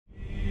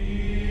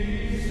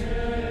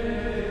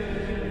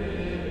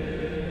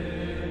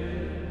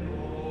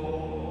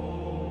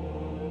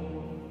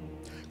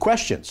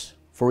Questions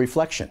for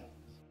reflection.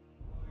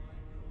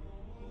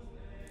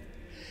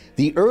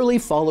 The early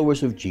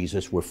followers of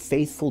Jesus were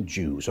faithful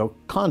Jews or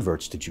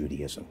converts to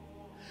Judaism.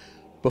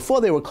 Before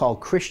they were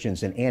called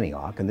Christians in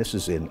Antioch, and this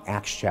is in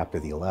Acts chapter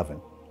 11,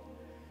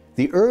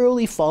 the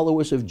early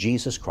followers of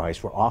Jesus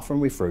Christ were often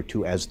referred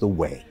to as the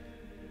Way.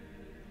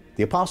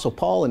 The Apostle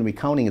Paul, in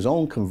recounting his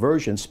own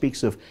conversion,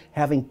 speaks of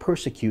having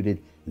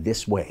persecuted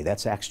this way.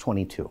 That's Acts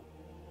 22,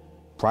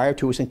 prior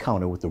to his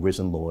encounter with the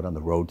risen Lord on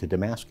the road to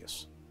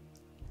Damascus.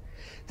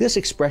 This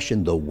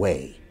expression, the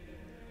Way,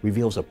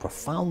 reveals a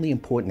profoundly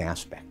important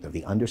aspect of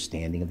the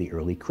understanding of the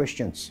early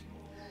Christians.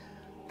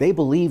 They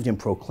believed and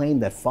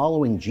proclaimed that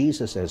following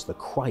Jesus as the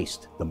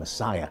Christ, the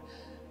Messiah,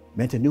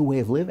 meant a new way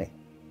of living.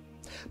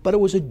 But it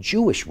was a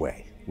Jewish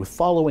way, with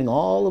following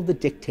all of the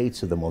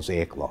dictates of the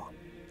Mosaic Law.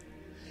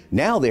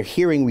 Now they're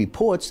hearing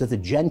reports that the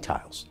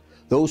Gentiles,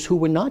 those who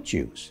were not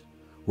Jews,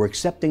 were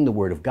accepting the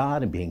Word of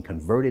God and being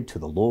converted to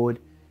the Lord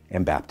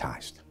and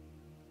baptized.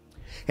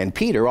 And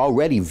Peter,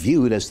 already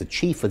viewed as the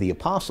chief of the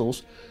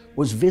apostles,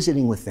 was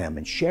visiting with them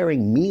and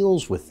sharing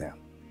meals with them.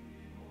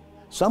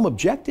 Some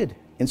objected,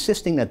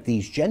 insisting that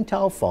these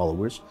Gentile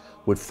followers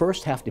would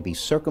first have to be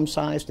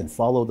circumcised and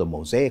follow the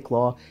Mosaic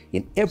Law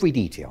in every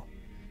detail,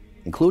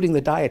 including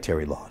the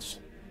dietary laws.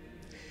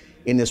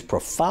 In this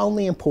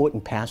profoundly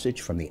important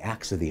passage from the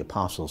Acts of the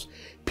Apostles,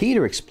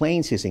 Peter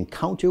explains his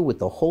encounter with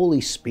the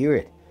Holy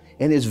Spirit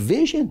and his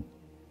vision,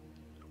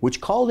 which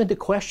called into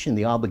question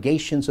the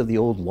obligations of the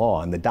old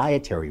law and the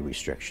dietary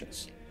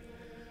restrictions.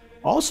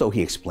 Also,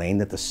 he explained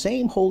that the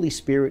same Holy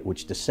Spirit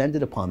which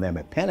descended upon them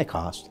at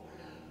Pentecost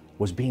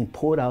was being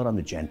poured out on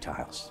the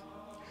Gentiles.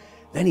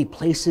 Then he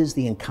places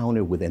the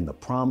encounter within the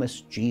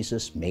promise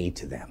Jesus made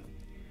to them.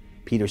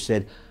 Peter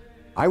said,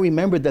 "I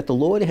remembered that the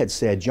Lord had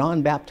said,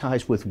 'John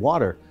baptized with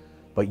water,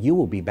 but you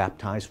will be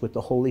baptized with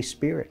the Holy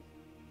Spirit.'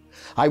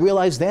 I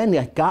realized then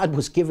that God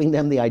was giving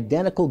them the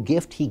identical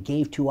gift he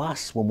gave to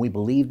us when we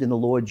believed in the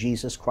Lord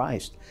Jesus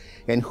Christ.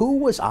 And who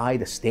was I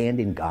to stand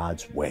in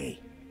God's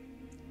way?"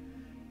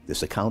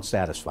 This account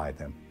satisfied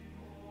them,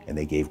 and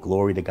they gave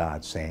glory to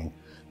God, saying,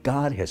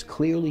 "God has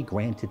clearly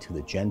granted to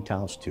the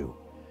Gentiles too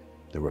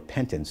the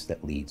repentance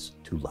that leads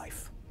to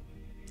life."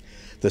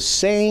 The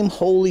same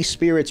Holy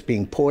Spirit's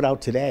being poured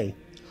out today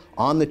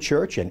on the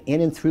church and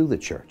in and through the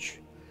church.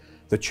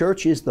 The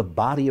church is the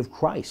body of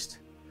Christ,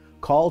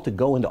 called to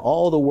go into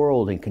all the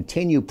world and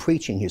continue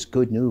preaching his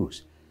good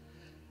news.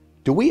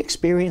 Do we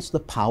experience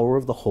the power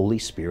of the Holy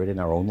Spirit in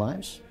our own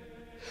lives?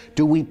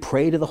 Do we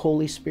pray to the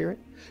Holy Spirit?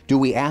 Do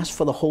we ask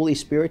for the Holy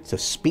Spirit to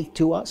speak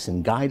to us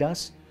and guide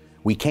us?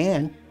 We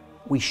can.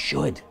 We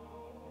should.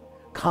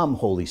 Come,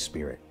 Holy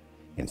Spirit,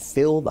 and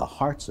fill the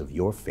hearts of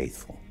your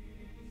faithful.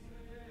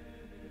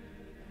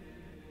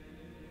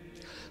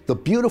 The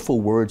beautiful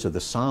words of the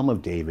Psalm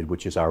of David,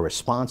 which is our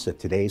response at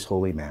today's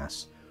Holy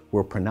Mass,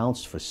 were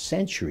pronounced for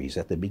centuries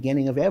at the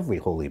beginning of every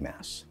Holy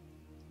Mass,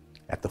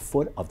 at the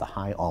foot of the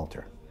high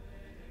altar,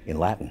 in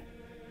Latin.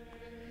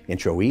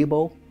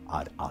 Introibo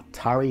ad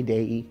altare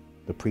Dei,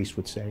 the priest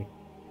would say,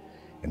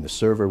 and the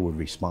server would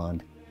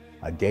respond,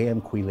 Ad Deum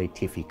qui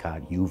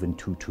laetificat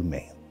juventutum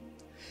meum.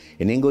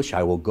 In English,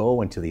 I will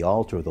go unto the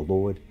altar of the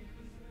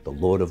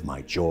Lord of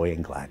my joy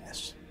and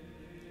gladness.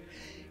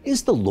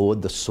 Is the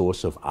Lord the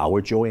source of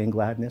our joy and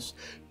gladness?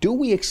 Do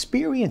we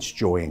experience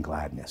joy and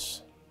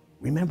gladness?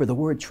 Remember, the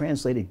word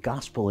translated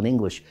gospel in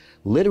English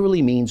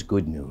literally means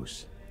good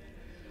news.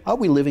 Are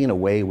we living in a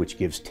way which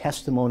gives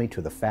testimony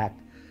to the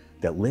fact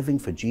that living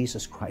for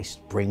Jesus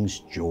Christ brings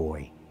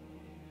joy?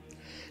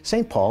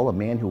 St. Paul, a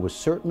man who was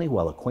certainly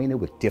well acquainted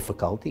with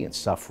difficulty and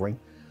suffering,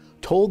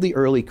 told the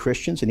early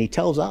Christians, and he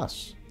tells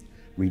us,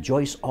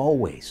 "Rejoice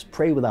always,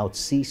 pray without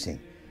ceasing.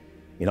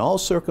 In all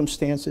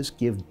circumstances,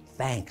 give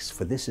thanks,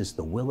 for this is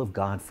the will of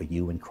God for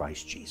you in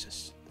Christ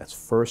Jesus." That's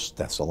 1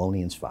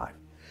 Thessalonians 5.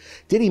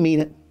 Did he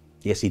mean it?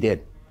 Yes, he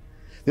did.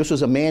 This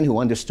was a man who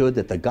understood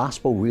that the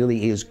gospel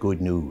really is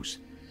good news,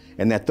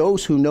 and that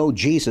those who know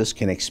Jesus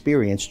can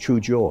experience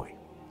true joy.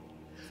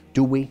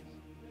 Do we?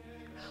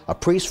 A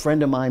priest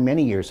friend of mine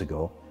many years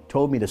ago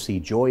told me to see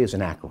joy as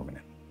an acronym,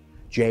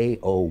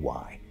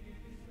 J-O-Y.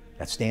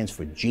 That stands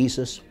for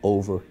Jesus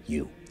over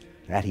you.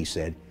 That, he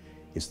said,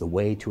 is the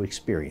way to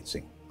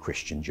experiencing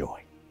Christian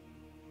joy.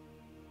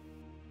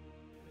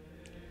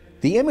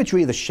 The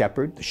imagery of the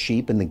shepherd, the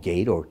sheep, and the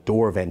gate, or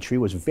door of entry,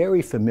 was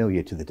very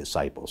familiar to the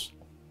disciples.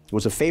 It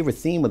was a favorite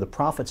theme of the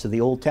prophets of the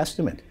Old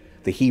Testament,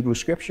 the Hebrew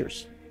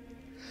Scriptures.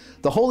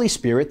 The Holy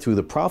Spirit, through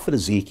the prophet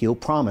Ezekiel,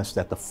 promised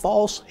that the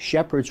false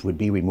shepherds would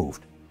be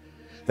removed,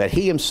 that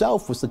he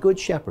himself was the good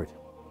shepherd,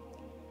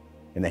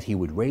 and that he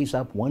would raise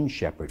up one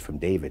shepherd from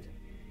David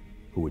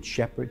who would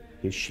shepherd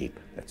his sheep.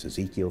 That's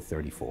Ezekiel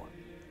 34.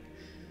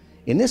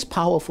 In this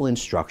powerful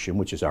instruction,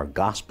 which is our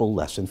gospel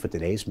lesson for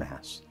today's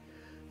Mass,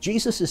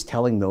 Jesus is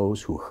telling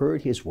those who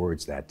heard his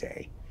words that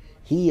day,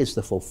 he is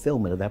the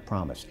fulfillment of that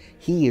promise.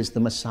 He is the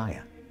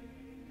Messiah.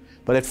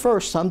 But at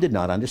first, some did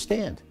not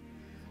understand.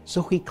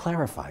 So he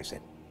clarifies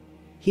it.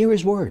 Hear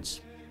his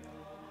words.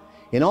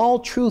 "In all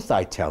truth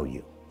I tell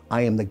you,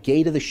 I am the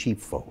gate of the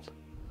sheepfold.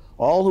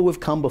 All who have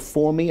come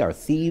before me are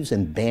thieves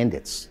and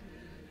bandits,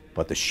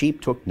 but the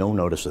sheep took no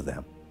notice of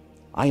them.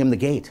 I am the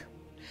gate.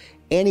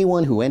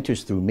 Anyone who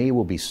enters through me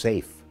will be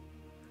safe.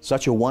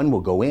 Such a one will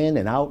go in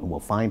and out and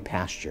will find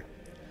pasture.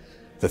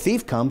 The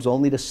thief comes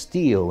only to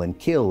steal and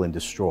kill and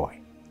destroy.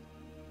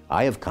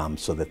 I have come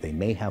so that they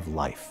may have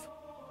life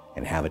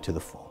and have it to the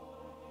full.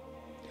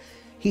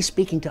 He's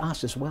speaking to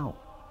us as well.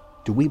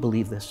 Do we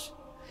believe this?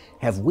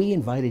 Have we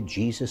invited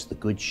Jesus, the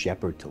Good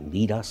Shepherd, to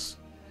lead us,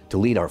 to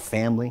lead our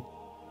family?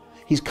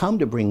 He's come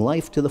to bring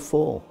life to the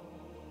full.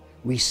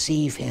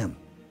 Receive him.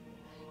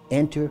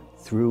 Enter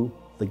through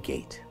the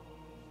gate.